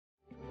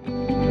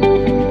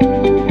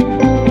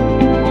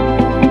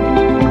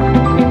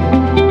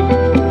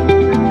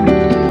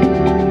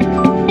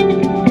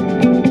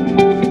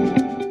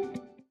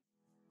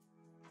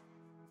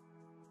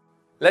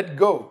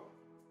go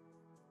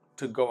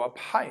to go up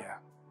higher.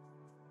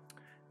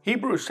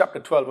 Hebrews chapter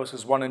 12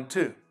 verses 1 and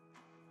 2.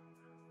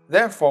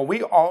 Therefore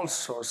we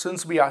also,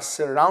 since we are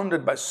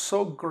surrounded by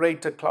so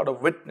great a cloud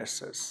of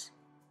witnesses,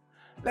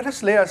 let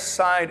us lay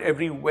aside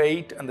every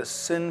weight and the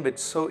sin which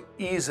so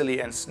easily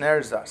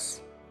ensnares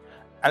us,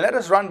 and let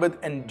us run with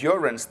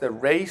endurance the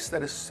race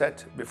that is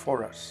set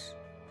before us,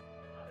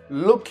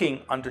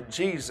 looking unto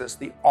Jesus,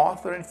 the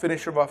author and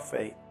finisher of our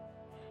faith,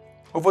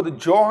 who for the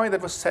joy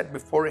that was set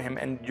before him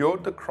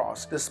endured the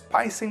cross,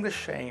 despising the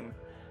shame,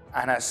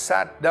 and has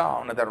sat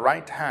down at the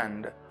right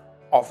hand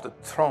of the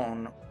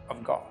throne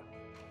of God.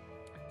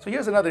 So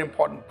here's another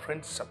important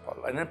principle,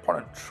 an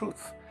important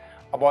truth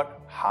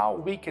about how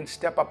we can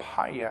step up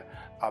higher,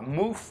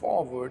 move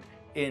forward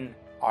in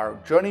our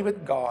journey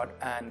with God,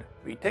 and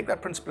we take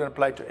that principle and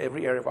apply it to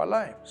every area of our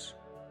lives.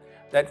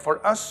 That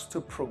for us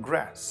to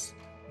progress,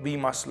 we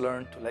must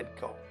learn to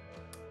let go.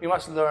 We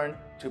must learn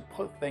to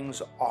put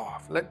things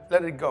off, let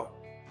it go,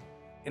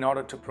 in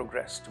order to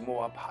progress, to move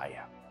up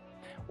higher.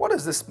 What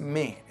does this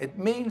mean? It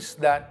means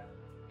that,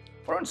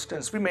 for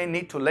instance, we may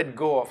need to let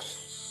go of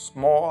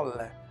small,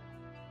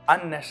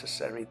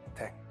 unnecessary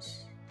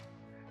things.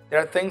 There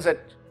are things that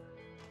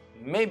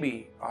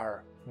maybe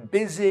are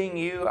busying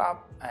you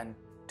up and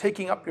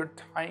taking up your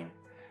time,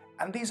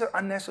 and these are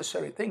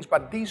unnecessary things,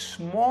 but these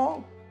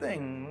small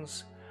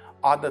things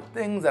are the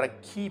things that are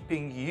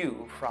keeping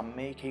you from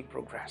making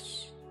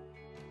progress.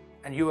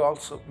 And you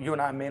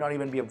and I may not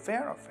even be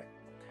aware of it.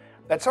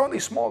 That some of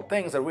these small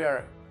things that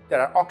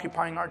are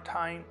occupying our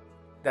time,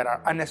 that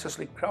are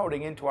unnecessarily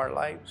crowding into our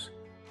lives,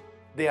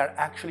 they are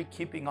actually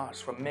keeping us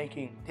from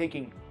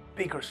taking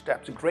bigger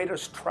steps, greater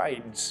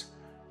strides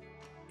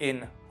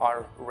in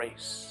our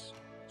race.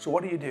 So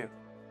what do?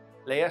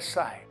 Lay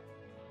aside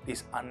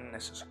these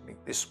unnecessary,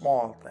 these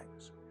small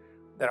things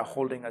that are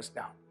holding us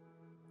down.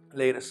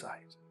 Lay it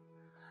aside.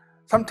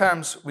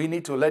 Sometimes we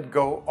need to let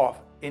go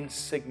of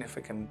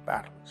insignificant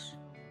battles.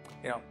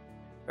 There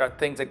are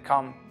things that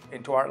come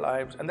into our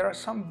lives, and there are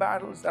some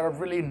battles that are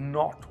really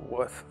not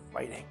worth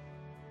fighting.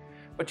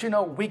 But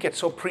we get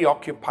so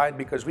preoccupied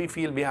because we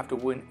feel we have to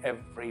win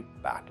every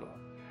battle.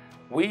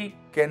 We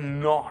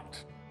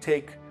cannot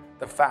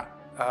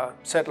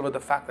settle with the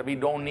fact that we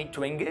don't need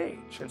to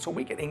engage. And so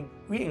we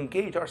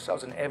engage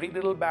ourselves in every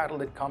little battle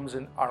that comes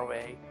in our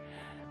way.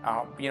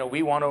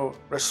 We want to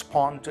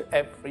respond to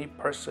every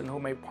person who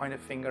may point a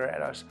finger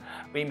at us.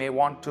 We may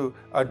want to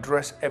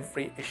address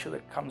every issue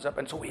that comes up.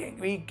 And so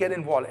we get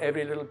involved in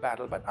every little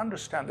battle. But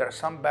understand, there are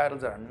some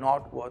battles that are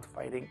not worth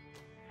fighting.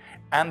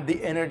 And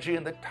the energy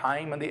and the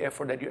time and the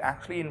effort that you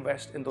actually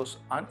invest in those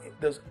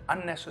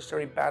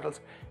unnecessary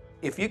battles,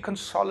 if you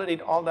consolidate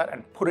all that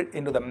and put it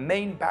into the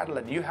main battle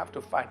that you have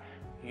to fight,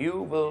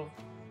 you will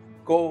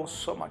go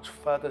so much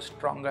further,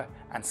 stronger,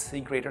 and see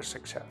greater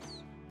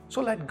success.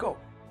 So let go.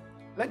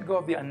 Let go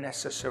of the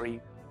unnecessary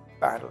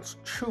battles.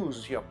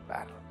 Choose your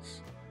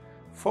battles.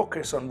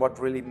 Focus on what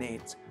really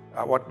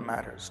what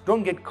matters.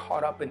 Don't get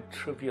caught up in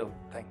trivial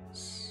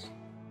things.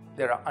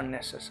 There are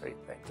unnecessary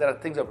things. There are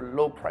things of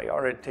low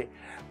priority.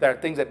 There are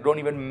things that don't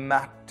even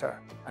matter,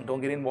 and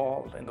don't get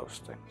involved in those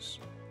things.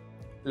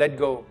 Let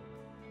go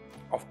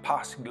of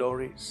past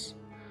glories.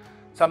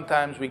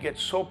 Sometimes we get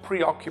so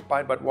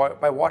preoccupied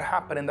by what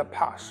happened in the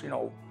past.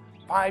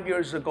 5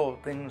 years ago,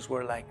 things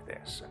were like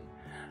this.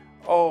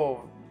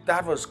 Oh,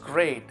 that was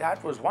great.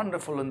 That was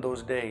wonderful in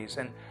those days.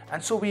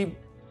 And so we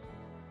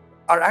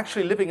are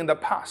actually living in the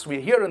past.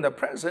 We're here in the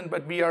present,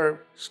 but we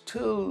are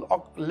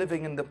still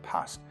living in the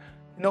past.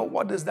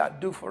 What does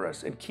that do for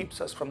us? It keeps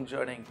us from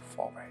journeying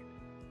forward.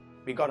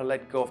 We got to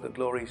let go of the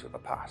glories of the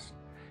past.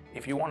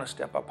 If you want to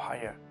step up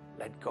higher,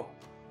 let go.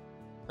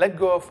 Let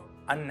go of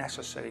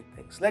unnecessary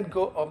things. Let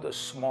go of the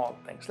small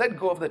things. Let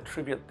go of the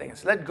trivial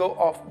things. Let go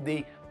of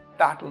the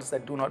battles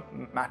that do not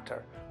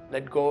matter.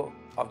 Let go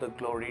of the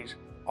glories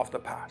of the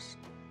past.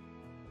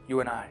 You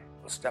and I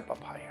will step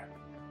up higher.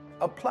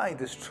 Apply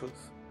this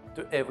truth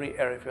to every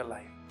area of your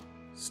life.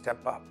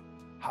 Step up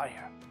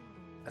higher.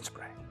 Let's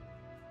pray.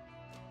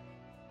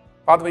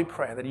 Father, we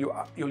pray that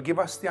you'll give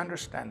us the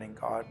understanding,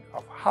 God,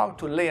 of how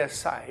to lay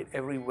aside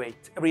every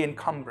weight, every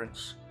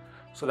encumbrance,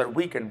 so that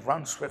we can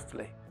run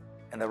swiftly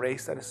in the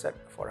race that is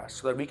set before us,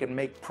 so that we can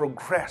make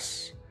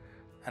progress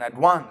and at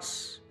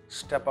once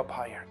step up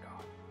higher,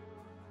 God.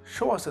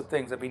 Show us the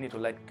things that we need to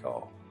let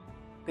go,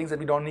 things that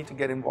we don't need to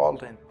get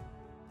involved in,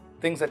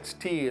 things that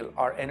steal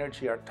our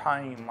energy, our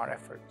time, our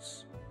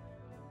efforts.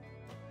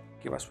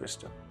 Give us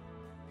wisdom.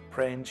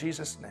 Pray in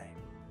Jesus' name.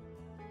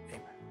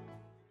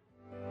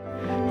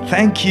 Amen.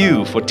 Thank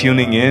you for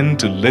tuning in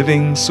to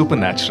Living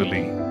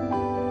Supernaturally.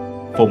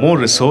 For more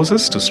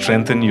resources to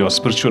strengthen your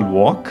spiritual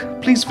walk,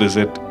 please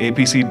visit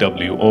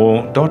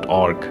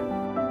apcwo.org.